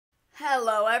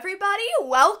Hello everybody,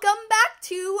 welcome back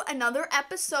to another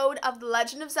episode of The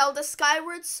Legend of Zelda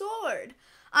Skyward Sword.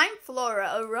 I'm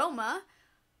Flora Aroma.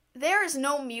 There is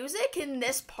no music in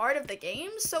this part of the game,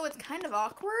 so it's kind of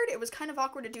awkward. It was kind of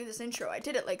awkward to do this intro. I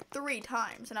did it like 3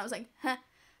 times, and I was like,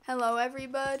 hello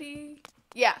everybody.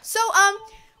 Yeah, so,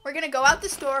 we're gonna go out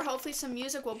this door. Hopefully some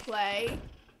music will play,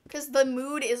 because the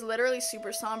mood is literally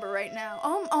super somber right now.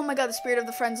 Oh my god, the spirit of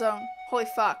the friend zone. Holy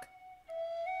fuck.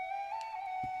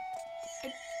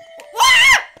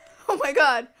 Oh my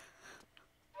god.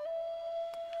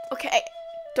 Okay,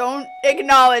 don't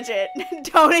acknowledge it.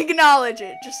 Don't acknowledge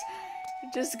it.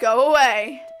 Just go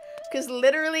away. Because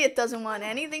literally it doesn't want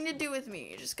anything to do with me.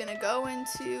 You're just gonna go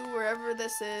into wherever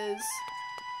this is.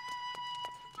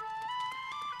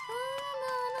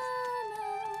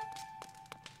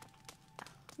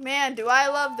 Man, do I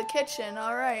love the kitchen.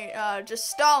 Alright, just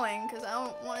stalling because I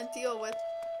don't want to deal with...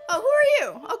 Oh, who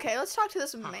are you? Okay, let's talk to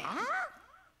this man.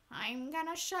 I'm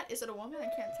gonna shut... Is it a woman? I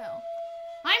can't tell.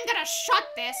 I'm gonna shut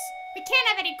this. We can't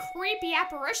have any creepy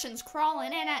apparitions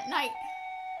crawling in at night.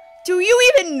 Do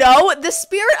you even know? The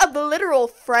spirit of the literal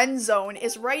friend zone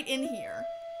is right in here.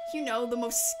 You know, the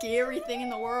most scary thing in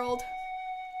the world.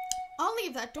 I'll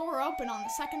leave that door open on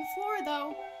the 2nd floor,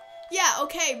 though. Yeah,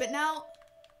 okay, but now...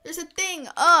 There's a thing.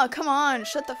 Oh, come on.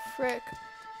 Shut the frick.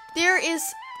 There is...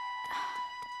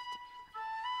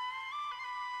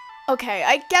 Okay,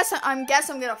 I guess I'm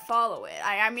gonna follow it.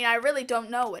 I mean, I really don't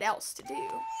know what else to do.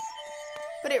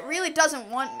 But it really doesn't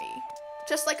want me.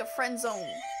 Just like a friend zone.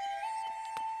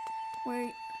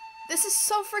 Wait. This is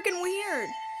so freaking weird.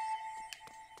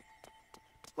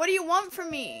 What do you want from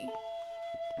me?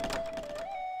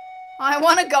 I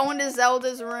want to go into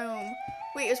Zelda's room.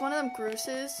 Wait, is one of them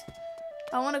Groos's?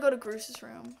 I want to go to Groos's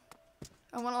room.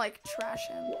 I want to, like, trash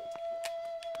him.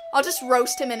 I'll just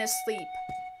roast him in his sleep.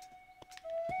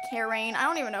 Karain. I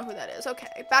don't even know who that is.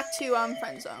 Okay, back to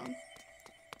friend zone.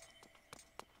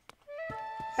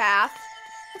 Bath.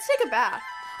 Let's take a bath.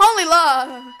 Only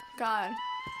love. God,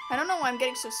 I don't know why I'm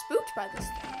getting so spooked by this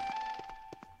thing.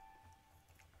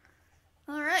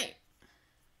 All right.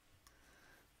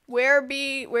 Where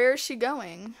is she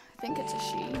going? I think it's a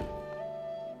she.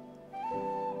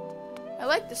 I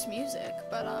like this music,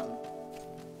 but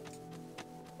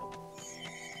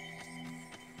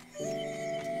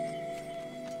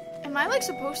am I, like,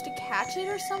 supposed to catch it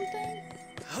or something?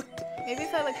 Maybe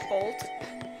if I, like, bolt?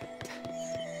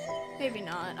 Maybe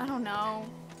not. I don't know.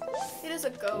 It is a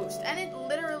ghost. And it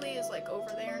literally is, like, over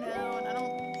there now. And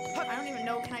I don't even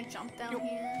know. Can I jump down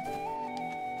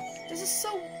here? This is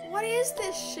so... What is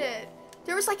this shit?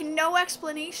 There was, like, no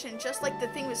explanation. Just, like, the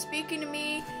thing was speaking to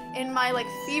me in my, like,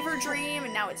 fever dream.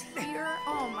 And now it's here.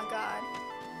 Oh, my God.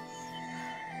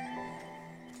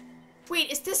 Wait,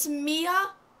 is this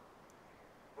Mia?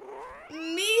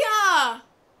 Mia!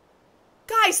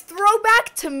 Guys, throw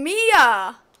back to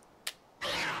Mia!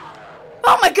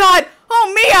 Oh my god!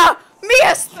 Oh, Mia!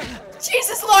 Mia!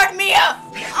 Jesus Lord, Mia!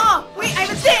 Oh, wait, I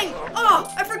have a thing! Oh,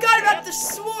 I forgot about the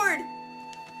sword!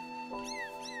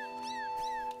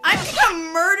 I'm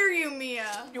gonna murder you,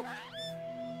 Mia!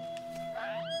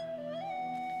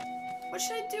 What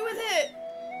should I do with it?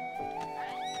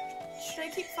 Should I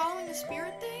keep following the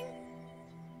spirit thing?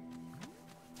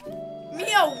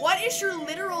 Mia, what is your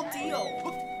literal deal?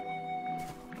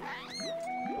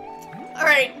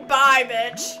 Alright, bye,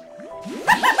 bitch.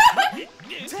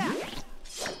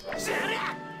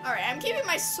 Alright, I'm keeping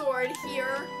my sword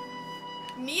here.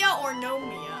 Mia or no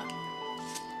Mia?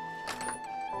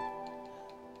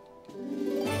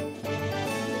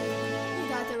 You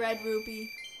got the red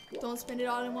rupee. Don't spend it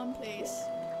all in one place.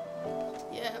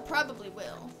 Yeah, probably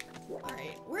will.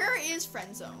 Alright, where is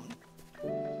friend zone?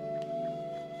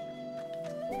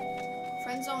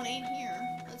 Friend zone ain't here.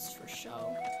 That's for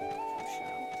show. For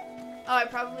show. Oh, I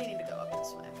probably need to go up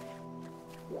this way.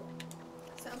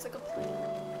 Sounds like a plan.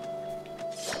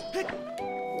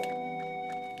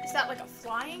 Is that like a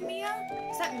flying Mia?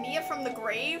 Is that Mia from the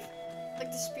grave?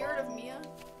 Like the spirit of Mia?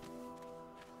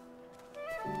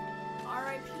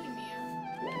 R.I.P. Mia.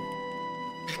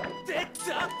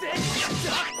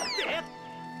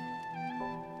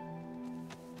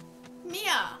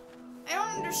 Mia! I don't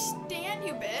understand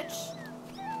you, bitch.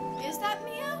 Is that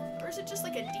Mia? Or is it just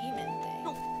like a demon thing?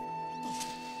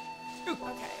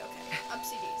 Okay.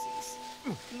 Upsy daisies.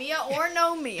 Mia or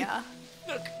no Mia.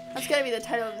 That's gonna be the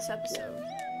title of this episode.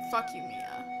 Fuck you,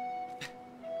 Mia.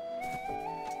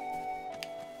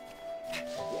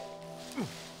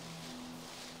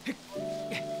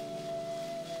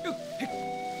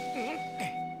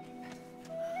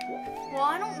 Well,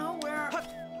 I don't know where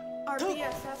our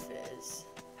BFF is.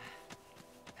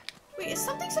 Wait, is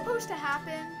something supposed to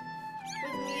happen?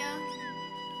 with Mia?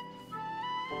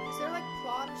 Is there like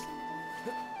plot or something?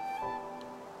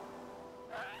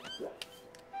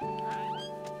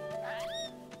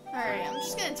 Alright, I'm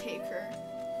just gonna take her.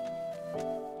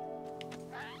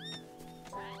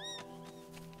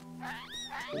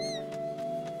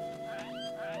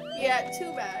 Yeah,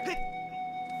 too bad.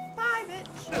 Bye, bitch.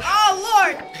 Oh,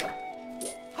 Lord!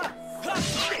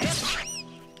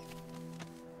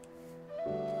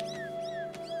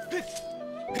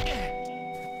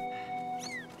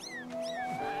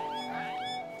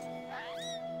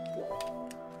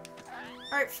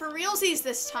 Alright, for realsies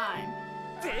this time.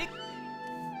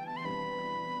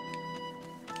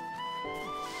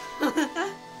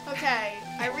 Okay,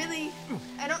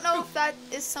 I don't know if that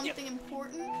is something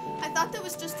important. I thought that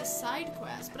was just a side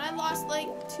quest, but I lost like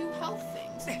 2 health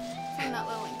things from that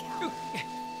little encounter.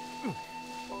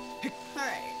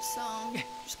 Alright, so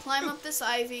just climb up this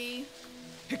ivy,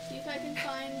 see if I can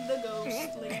find the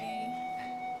ghost lady.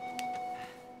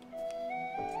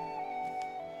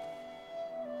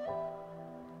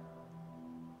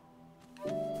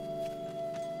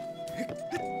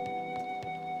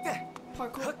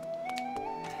 Parkour.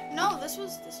 No, this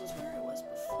was where I was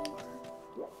before.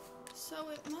 So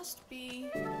it must be.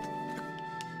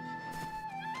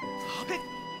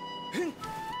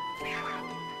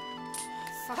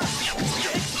 Fuck.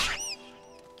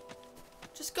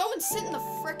 Just go and sit in the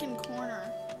frickin' corner.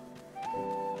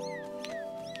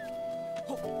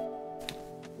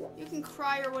 You can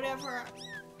cry or whatever.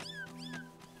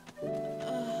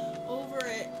 Over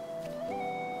it.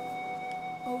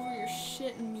 Over your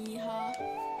shit, Mija.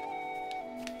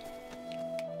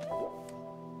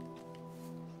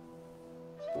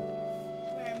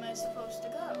 Where am I supposed to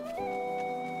go?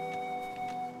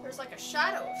 There's like a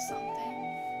shadow of something.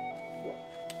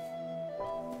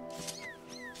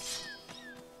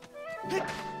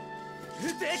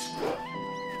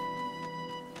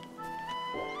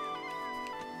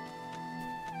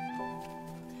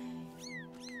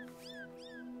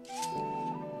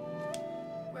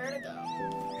 Where to go?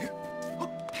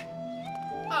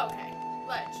 Oh, okay,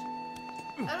 ledge.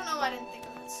 I don't know why I didn't think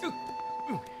of this.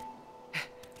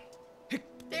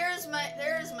 There's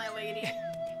my lady.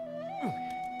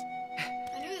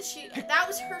 I knew that that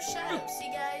was her shadow.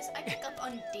 See, guys, I pick up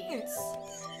on dates.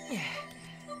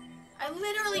 I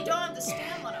literally don't have the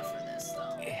stamina for this,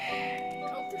 though. I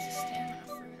hope there's a stamina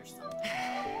fruit or something.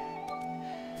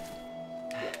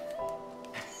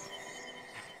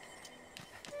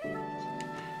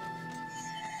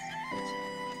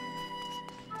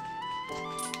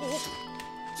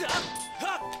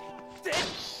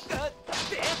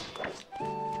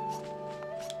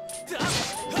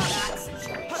 That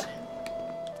situation.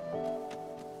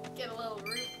 Get a little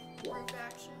root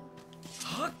action.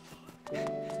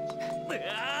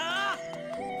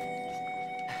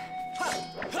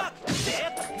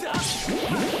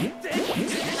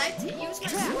 Can I use my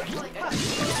sword to like a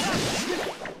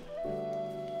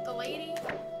the lady?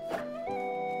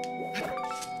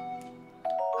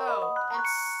 Oh,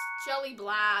 it's Jelly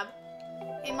Blab.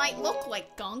 It might look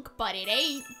like gunk, but it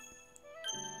ain't.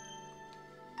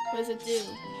 What does it do?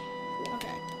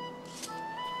 Okay.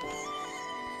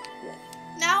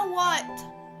 Now what?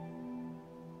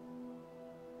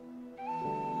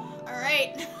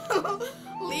 Alright.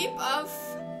 Leap of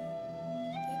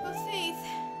faith.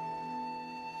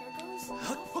 Here goes.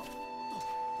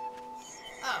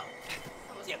 Oh,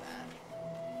 that wasn't bad.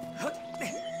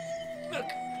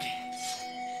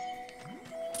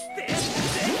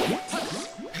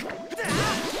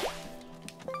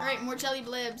 Alright, more jelly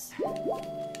blibs.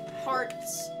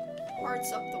 Hearts.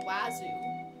 Hearts up the wazoo.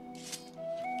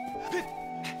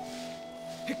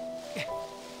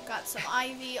 Got some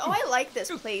ivy. Oh, I like this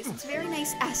place. It's very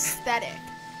nice aesthetic.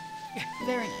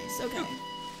 Very nice. Okay.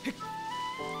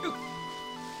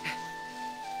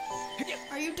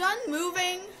 Are you done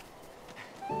moving?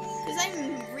 Because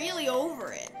I'm really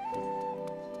over it.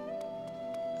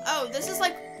 Oh, this is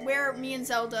like where me and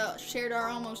Zelda shared our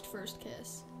almost first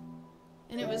kiss.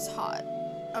 And it was hot.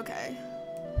 Okay.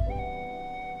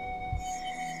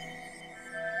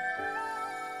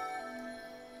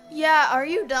 Yeah, are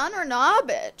you done or not,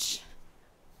 bitch?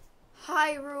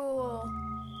 Hyrule.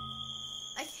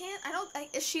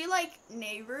 Is she like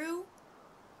Nehru?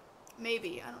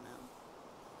 Maybe, I don't know.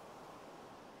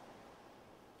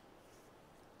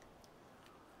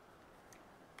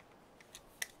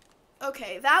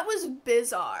 Okay, that was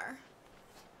bizarre.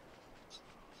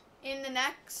 In the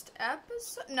next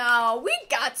episode? No, we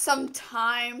got some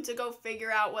time to go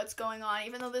figure out what's going on,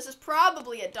 even though this is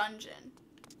probably a dungeon.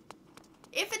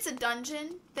 If it's a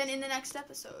dungeon, then in the next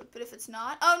episode. But if it's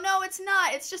not, oh no, it's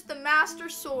not. It's just the Master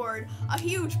Sword, a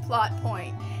huge plot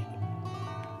point.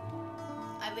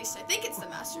 At least I think it's the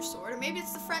Master Sword, or maybe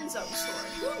it's the Friend Zone Sword.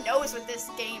 Who knows with this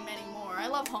game anymore? I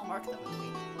love Hallmark the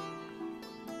movie.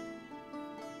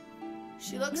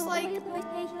 She looks like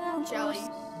jelly.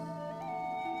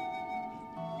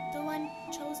 The one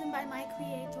chosen by my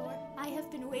creator. I have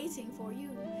been waiting for you.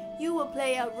 You will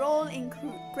play a role in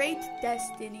great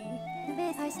destiny.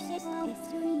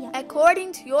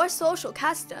 According to your social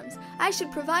customs, I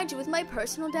should provide you with my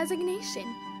personal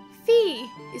designation. Fee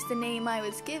is the name I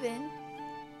was given.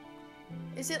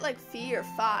 Is it like Fee or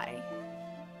Phi?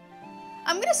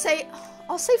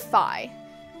 I'll say Phi,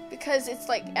 because it's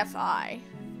like F-I.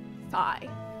 Phi.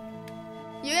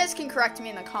 You guys can correct me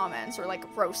in the comments or like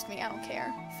roast me, I don't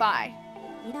care. Phi.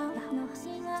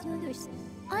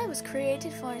 I was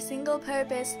created for a single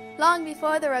purpose, long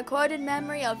before the recorded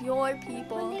memory of your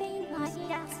people.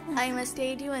 I must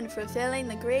aid you in fulfilling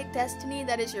the great destiny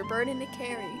that is your burden to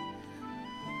carry.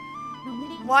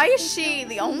 Why is she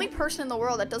the only person in the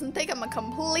world that doesn't think I'm a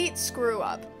complete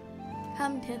screw-up?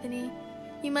 Come, Tiffany.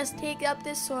 You must take up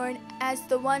this sword as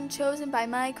the one chosen by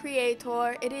my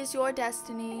creator. It is your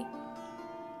destiny.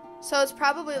 So it's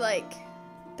probably like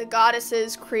the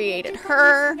goddesses created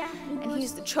her, and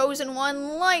he's the chosen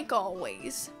one, like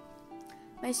always.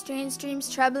 My strange dreams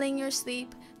troubling your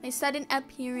sleep, my sudden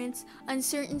appearance,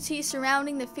 uncertainty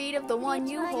surrounding the fate of the one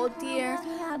you hold dear.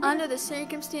 Under the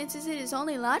circumstances, it is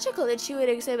only logical that you would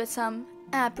exhibit some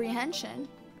apprehension.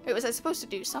 Wait, was I supposed to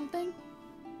do something?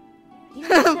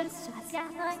 To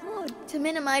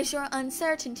minimize your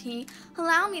uncertainty,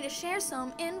 allow me to share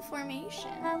some information.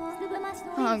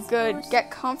 Oh, good. Get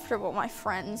comfortable, my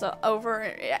friends,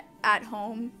 over at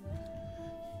home.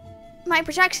 My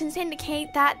projections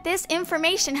indicate that this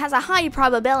information has a high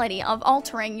probability of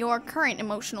altering your current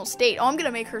emotional state. Oh, I'm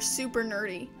gonna make her super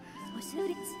nerdy.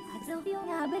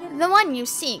 The one you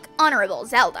seek, Honorable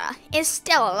Zelda, is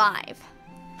still alive.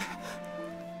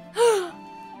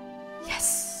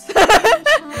 Yes.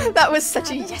 That was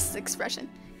such a yes expression.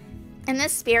 And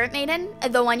this spirit maiden,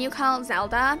 the one you call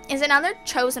Zelda, is another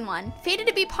chosen one, fated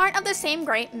to be part of the same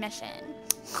great mission.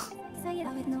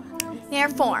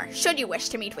 Therefore, should you wish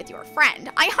to meet with your friend,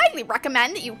 I highly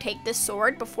recommend that you take this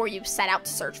sword before you set out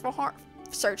to search for her.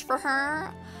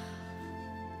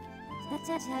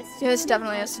 Yeah, this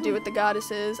definitely has to do with the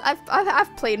goddesses.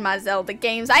 I've played my Zelda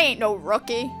games. I ain't no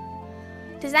rookie.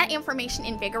 Does that information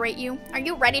invigorate you? Are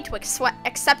you ready to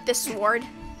accept this sword?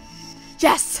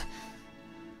 Yes!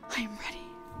 I am ready.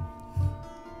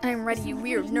 I am ready, you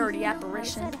weird, nerdy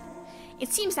apparition.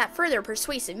 It seems that further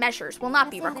persuasive measures will not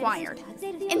be required.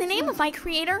 In the name of my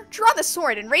creator, draw the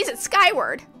sword and raise it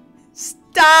skyward.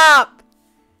 Stop!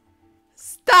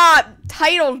 Stop!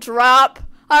 Title drop.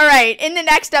 Alright, in the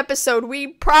next episode, we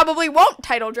probably won't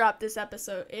title drop this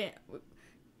episode.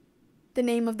 The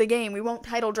name of the game. We won't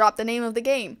title drop the name of the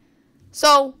game.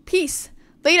 So, peace.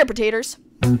 Later, potatoes.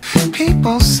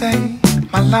 People say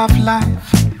my love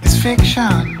life is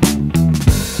fiction.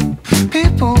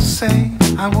 People say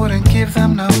I wouldn't give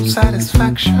them no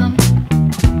satisfaction.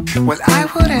 Well, I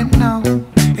wouldn't know.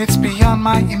 It's beyond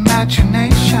my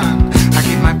imagination. I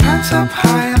keep my pants up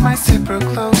high and my zipper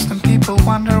closed, and people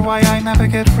wonder why I never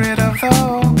get rid of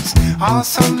those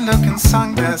awesome looking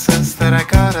sunglasses that I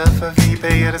got off of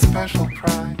eBay at a special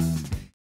price.